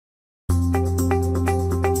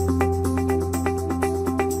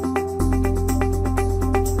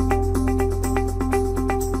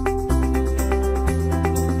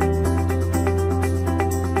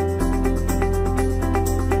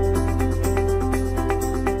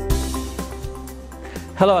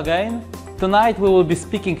Hello again. Tonight we will be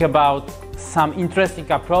speaking about some interesting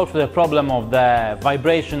approach to the problem of the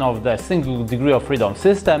vibration of the single degree of freedom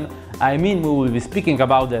system. I mean, we will be speaking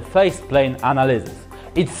about the phase plane analysis.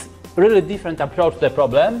 It's really different approach to the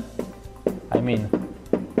problem. I mean,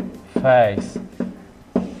 phase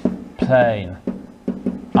plane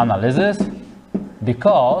analysis,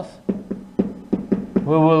 because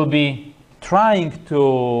we will be trying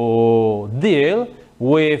to deal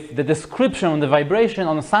with the description of the vibration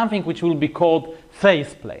on something which will be called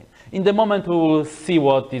phase plane. In the moment we will see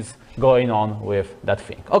what is going on with that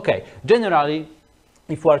thing. Okay, generally,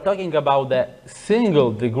 if we are talking about the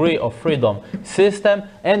single degree of freedom system,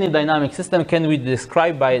 any dynamic system can be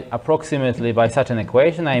described by approximately by such an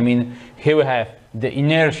equation. I mean, here we have the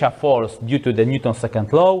inertia force due to the Newton's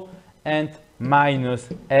second law and minus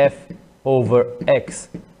F over x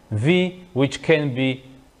v, which can be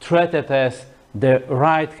treated as the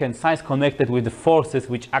right-hand side connected with the forces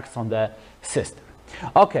which acts on the system.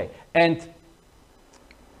 Okay, and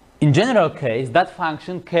in general case, that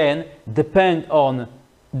function can depend on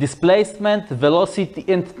displacement, velocity,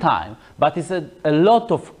 and time. But it's a lot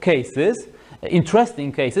of cases,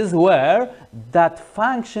 interesting cases, where that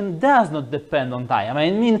function does not depend on time.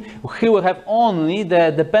 I mean, here we have only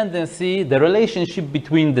the dependency, the relationship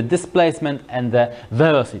between the displacement and the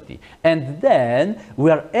velocity. And then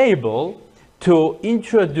we are able to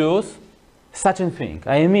introduce such a thing.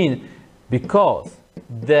 I mean, because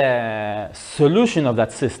the solution of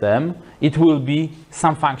that system, it will be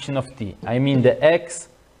some function of t. I mean, the x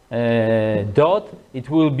dot, it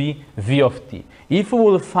will be v of t. If we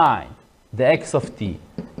will find the x of t,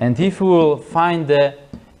 and if we will find the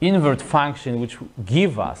invert function which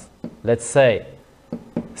give us, let's say,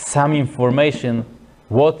 some information,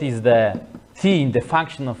 what is the t in the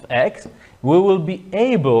function of x, we will be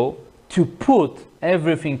able to put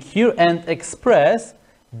everything here and express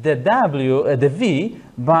the the v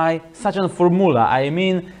by such a formula. I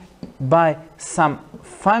mean, by some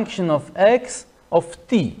function of x of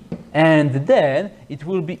t. And then it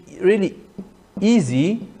will be really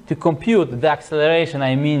easy to compute the acceleration,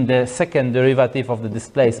 I mean the second derivative of the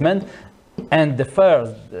displacement, and the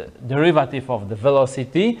first derivative of the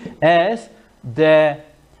velocity as the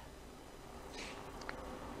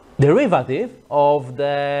derivative of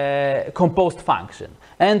the composed function.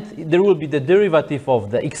 And there will be the derivative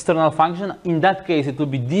of the external function. In that case, it will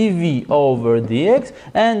be dv over dx,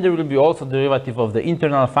 and there will be also derivative of the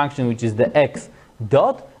internal function, which is the x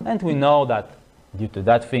dot, and we know that due to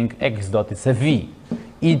that thing, x dot is a v.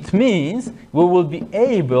 It means we will be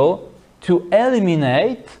able to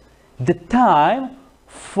eliminate the time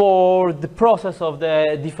for the process of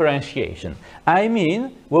the differentiation. I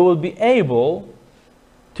mean, we will be able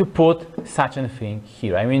to put such a thing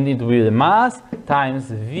here. I mean, it will be the mass times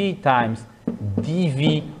v times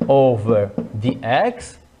dv over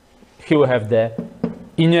dx. Here we have the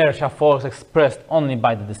inertia force expressed only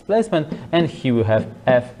by the displacement, and here we have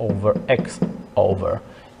f over x over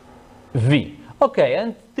v. Okay,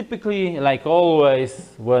 and typically, like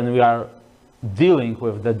always, when we are dealing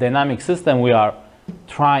with the dynamic system, we are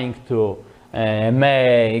trying to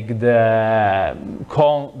make the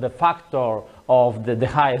factor of the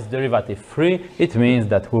highest derivative free. It means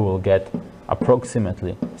that we will get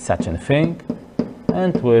approximately such a thing,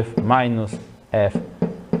 and with minus f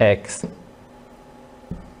x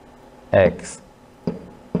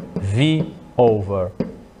v over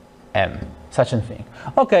m, such a thing.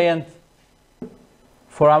 Okay, and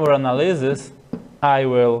for our analysis, I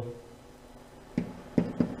will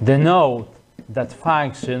denote that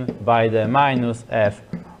function by the minus f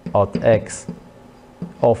of x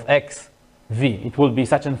v. It will be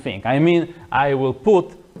such a thing. I mean, I will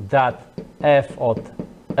put that f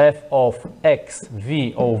of x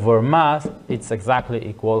v over mass, it's exactly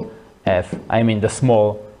equal f, I mean the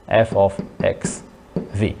small f of x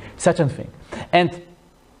v, such a thing. And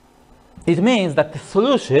it means that the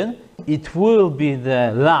solution, it will be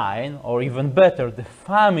the line, or even better, the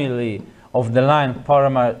family of the line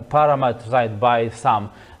parameterized by some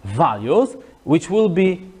values, which will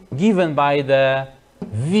be given by the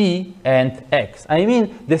v and x. I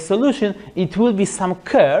mean, the solution, it will be some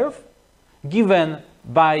curve given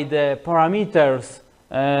by the parameters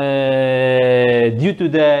due to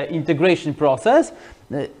the integration process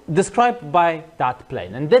described by that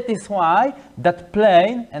plane. And that is why that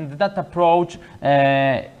plane and that approach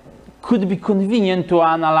could be convenient to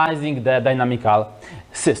analyzing the dynamical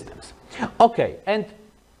systems. Okay, and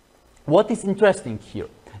what is interesting here?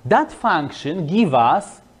 That function gives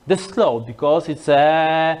us the slope, because it's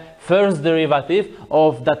a first derivative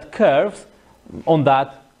of that curves on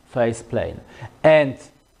that phase plane. And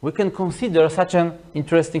we can consider such an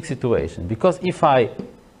interesting situation, because if I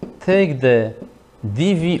take the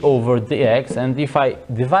dv over dx and if I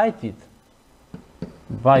divide it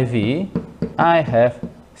by v, I have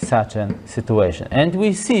such a situation. And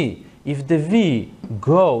we see if the v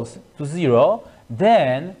goes to 0,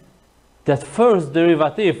 then that first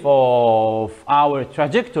derivative of our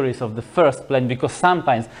trajectories of the first plane, because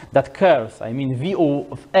sometimes that curves, I mean v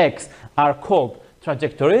of x, are called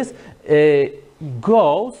trajectories,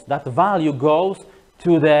 that value goes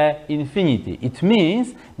to the infinity. It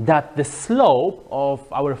means that the slope of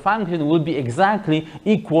our function will be exactly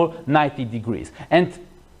equal 90 degrees. And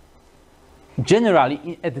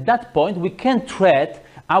generally, at that point, we can treat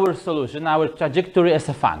our solution, our trajectory, as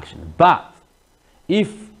a function. But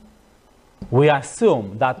if we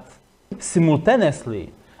assume that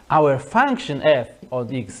simultaneously our function f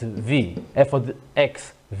of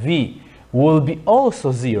x v will be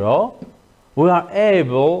also 0, we are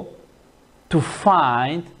able to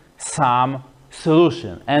find some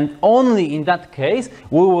solution. And only in that case,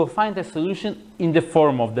 we will find a solution in the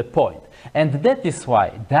form of the point. And that is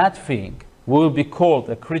why that thing will be called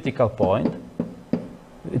a critical point.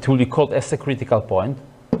 It will be called as a critical point.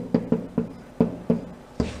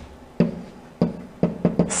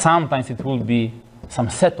 Sometimes it will be some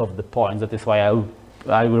set of the points. That is why I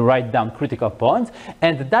will write down critical points.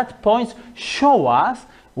 And that points show us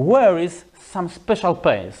where is some special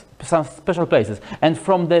places. And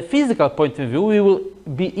from the physical point of view, we will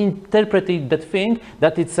be interpreting that thing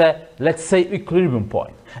that it's a, let's say, equilibrium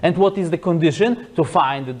point. And what is the condition to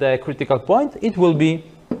find the critical point? It will be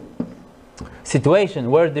situation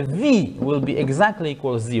where the v will be exactly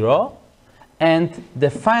equal 0, and the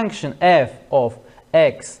function f of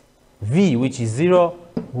x v, which is 0,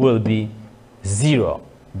 will be 0.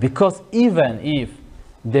 Because even if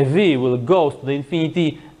the v will go to the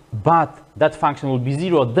infinity, but that function will be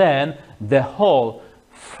 0, then the whole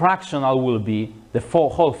fractional will be, the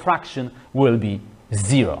whole fraction will be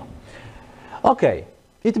 0. Okay,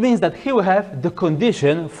 it means that here we have the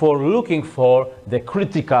condition for looking for the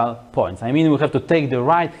critical points. I mean, we have to take the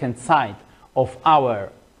right-hand side of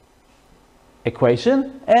our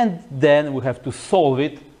equation, and then we have to solve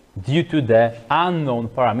it due to the unknown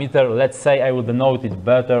parameter. Let's say I will denote it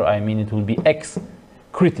better. I mean, it will be x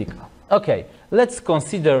critical. Okay, let's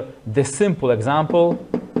consider the simple example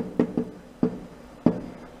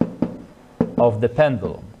of the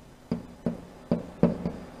pendulum.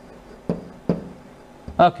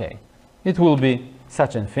 Okay, it will be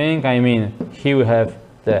such a thing. I mean, here we have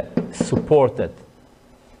the supported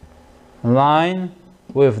line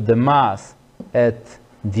with the mass at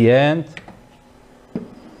the end.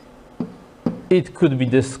 It could be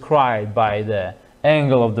described by the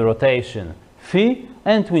angle of the rotation phi,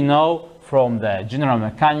 and we know from the general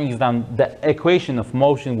mechanics that the equation of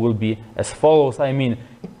motion will be as follows. I mean,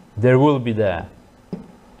 there will be the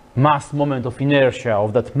mass moment of inertia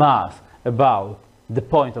of that mass about the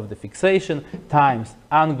point of the fixation times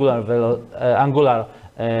angular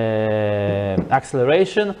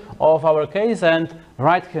acceleration of our case, and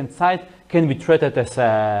right-hand side can be treated as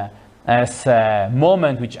a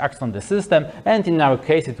moment which acts on the system, and in our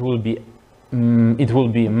case it will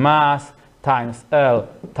be mass times L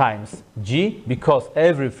times G, because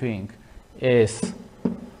everything is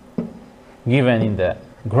given in the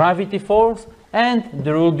gravity force, and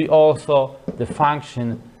there will be also the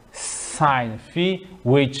function sine phi,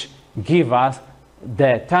 which give us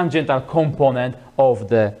the tangential component of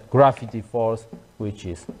the gravity force, which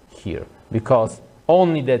is here, because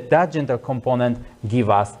only the tangential component give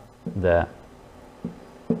us the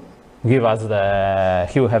here we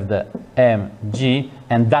have the mg,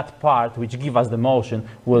 and that part which give us the motion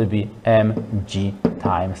will be mg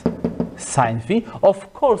times sine phi,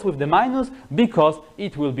 of course with the minus, because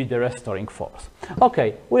it will be the restoring force.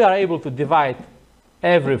 Okay, we are able to divide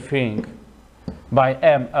everything by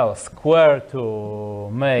ml squared to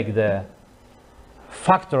make the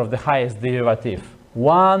factor of the highest derivative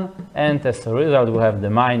 1, and as a result we have the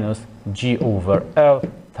minus g over L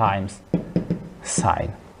times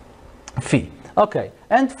sine phi. Okay,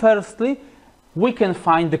 and firstly we can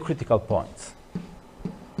find the critical points.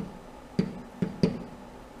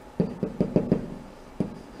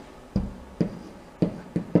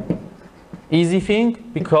 Easy thing,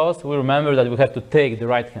 because we remember that we have to take the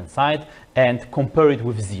right hand side and compare it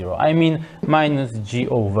with 0. I mean minus g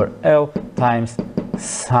over L times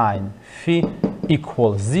sine phi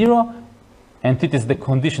equals 0, and it is the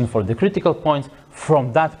condition for the critical points.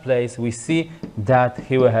 From that place we see that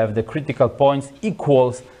here we have the critical points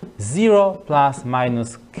equals 0 plus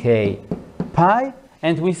minus k pi,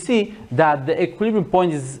 and we see that the equilibrium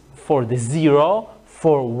point is for the 0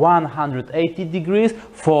 for 180 degrees,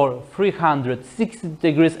 for 360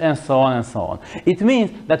 degrees, and so on and so on. It means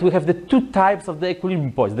that we have the two types of the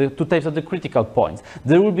equilibrium points, the two types of the critical points.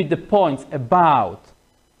 There will be the points about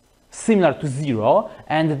similar to zero,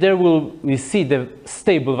 and there we see the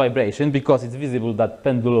stable vibration because it's visible that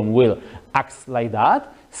pendulum will act like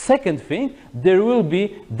that. Second thing, there will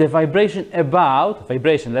be the vibration about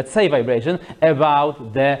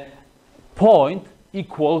the point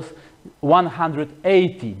equals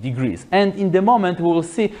 180 degrees. And in the moment we will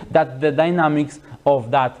see that the dynamics of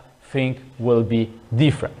that thing will be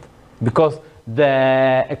different because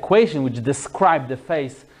the equation which describes the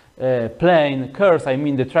phase plane curves, I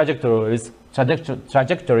mean the trajectories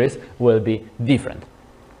will be different.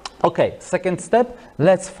 Okay, second step,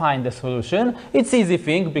 let's find the solution. It's easy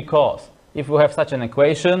thing because if we have such an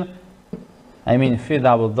equation, I mean phi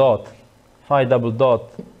double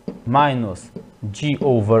dot minus G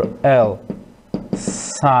over L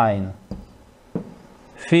sine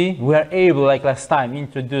phi, we are able, like last time,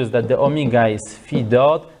 introduce that the omega is phi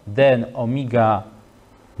dot, then omega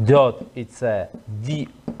dot, it's a d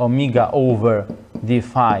omega over d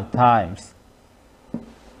phi times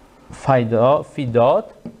phi dot,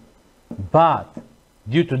 but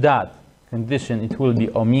due to that condition it will be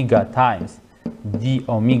omega times d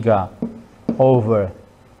omega over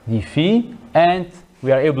d phi, and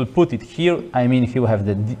we are able to put it here. I mean here we have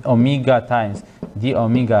the d omega times d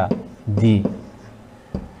omega d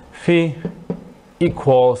phi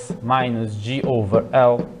equals minus G over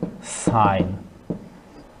L sine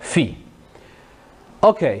phi.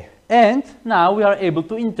 Okay, and now we are able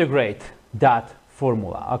to integrate that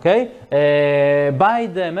formula, okay? By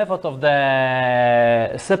the method of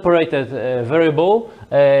the separated variable,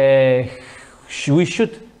 we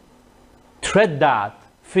should treat that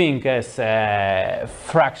thing as a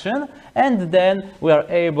fraction, and then we are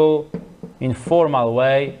able, in formal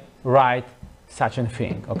way, write such a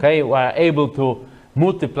thing, okay? We are able to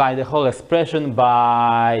multiply the whole expression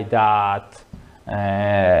by that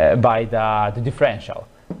differential,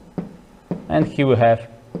 and here we have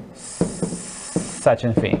such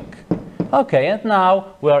a thing. Okay, and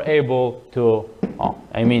now we are able to,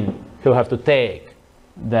 here we have to take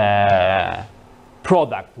the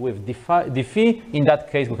product with d phi. In that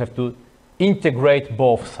case, we have to integrate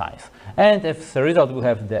both sides, and as a result, we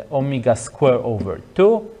have the omega square over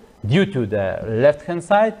 2 due to the left-hand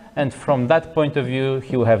side, and from that point of view,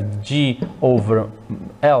 here we have G over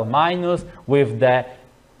L minus with the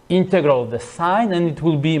integral of the sine, and it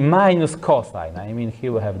will be minus cosine. I mean,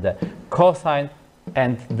 here we have the cosine,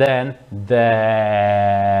 and then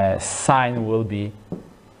the sine will be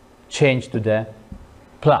changed to the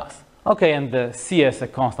plus. Okay, and the C as a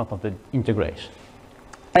constant of the integration.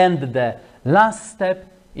 And the last step,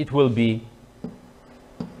 it will be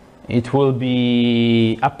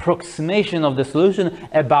approximation of the solution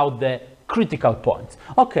about the critical points.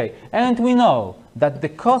 Okay, and we know that the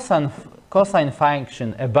cosine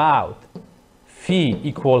function about phi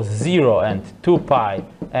equals 0 and 2 pi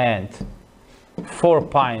and 4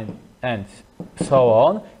 pi and so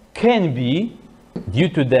on can be, due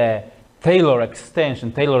to the Taylor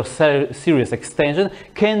series extension,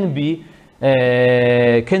 can be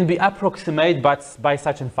approximated by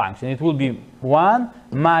such a function. It will be 1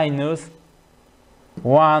 minus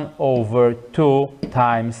 1 over 2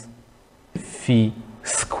 times phi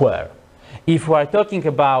square. If we are talking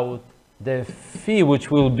about the phi,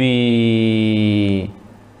 which will be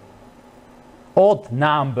odd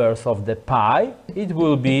numbers of the pi, it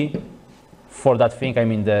will be, for that thing, I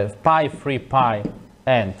mean the pi, 3 pi,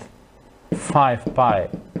 and 5 pi,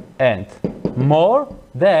 and more,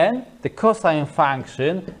 then the cosine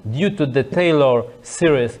function, due to the Taylor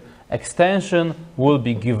series extension, will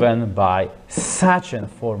be given by such a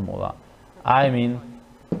formula. I mean,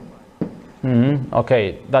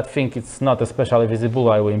 okay, that thing is not especially visible.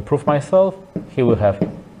 I will improve myself. Here we have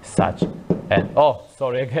such and, oh,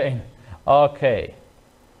 sorry again. Okay,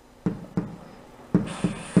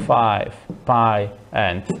 5 pi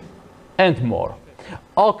and more.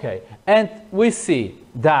 Okay, and we see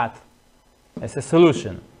that as a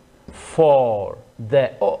solution for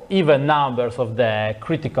the even numbers of the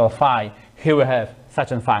critical phi, here we have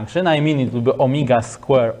such a function. I mean, it will be omega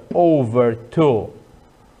square over 2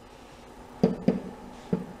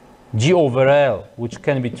 G over L, which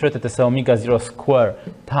can be treated as omega 0 square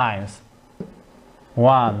times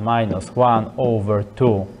 1 minus 1 over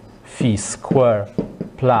 2 phi square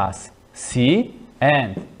plus C,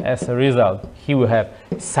 and as a result, here we have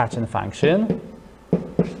such a function.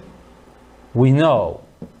 We know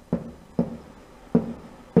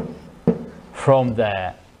from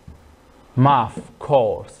the math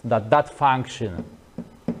course that that function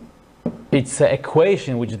it's an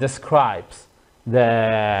equation which describes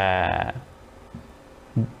the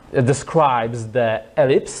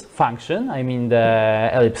ellipse function, I mean the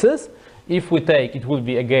ellipses. If we take, it will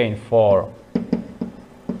be again for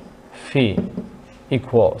phi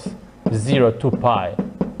equals 0 to pi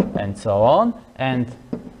and so on, and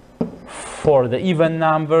for the even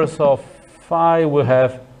numbers of phi we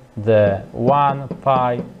have the 1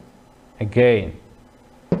 pi, again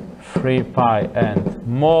 3 pi and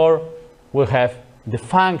more. We have the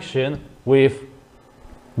function with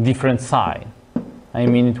different sign. I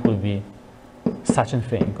mean it will be such a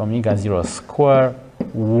thing, omega 0 square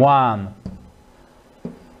 1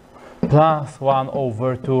 plus 1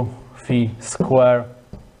 over 2 phi square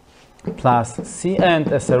plus c, and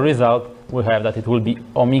as a result we have that it will be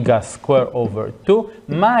omega square over 2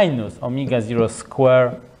 minus omega 0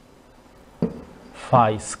 square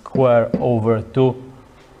phi square over 2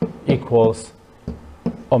 equals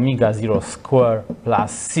omega 0 square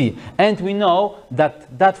plus c. And we know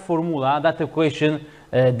that that formula, that equation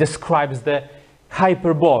describes the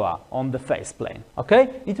hyperbola on the phase plane.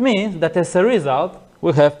 Okay? It means that as a result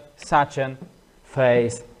we have such an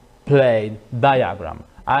phase plane diagram.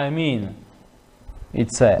 I mean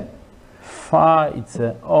it's a phi, it's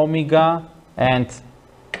a omega, and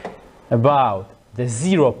about the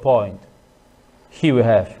 0 point here we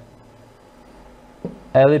have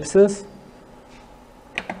ellipses,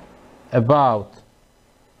 about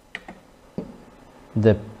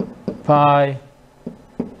the pi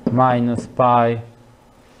minus pi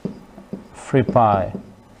 3 pi,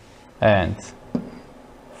 and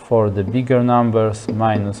for the bigger numbers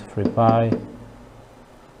minus 3 pi.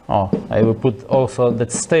 Oh, I will put also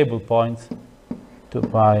that stable point 2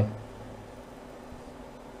 pi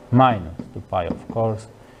minus 2 pi, of course.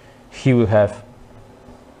 Here we have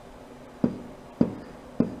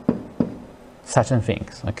such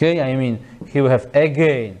things. Okay, I mean here we have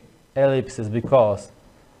again ellipses because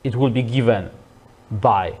it will be given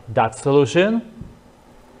by that solution,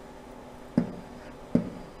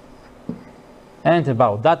 and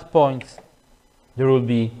about that point there will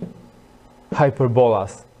be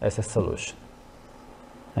hyperbolas as a solution.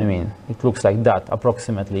 I mean it looks like that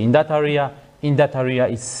approximately in that area. In that area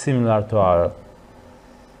it's similar to our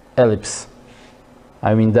ellipse,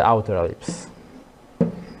 I mean the outer ellipse.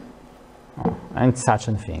 And such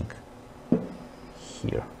a thing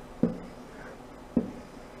here.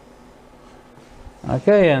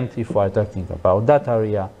 Okay, and if we are talking about that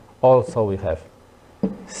area, also we have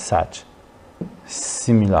such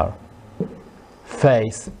similar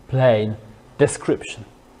phase plane description.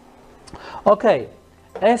 Okay,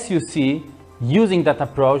 as you see, using that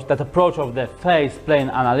approach of the phase plane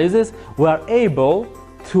analysis, we are able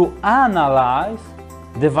to analyze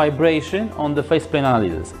the vibration on the phase plane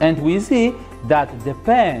analysis, and we see that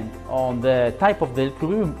depend on the type of the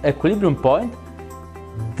equilibrium point,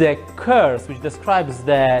 the curves which describes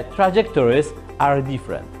the trajectories are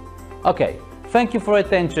different. Okay, thank you for your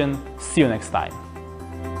attention, see you next time.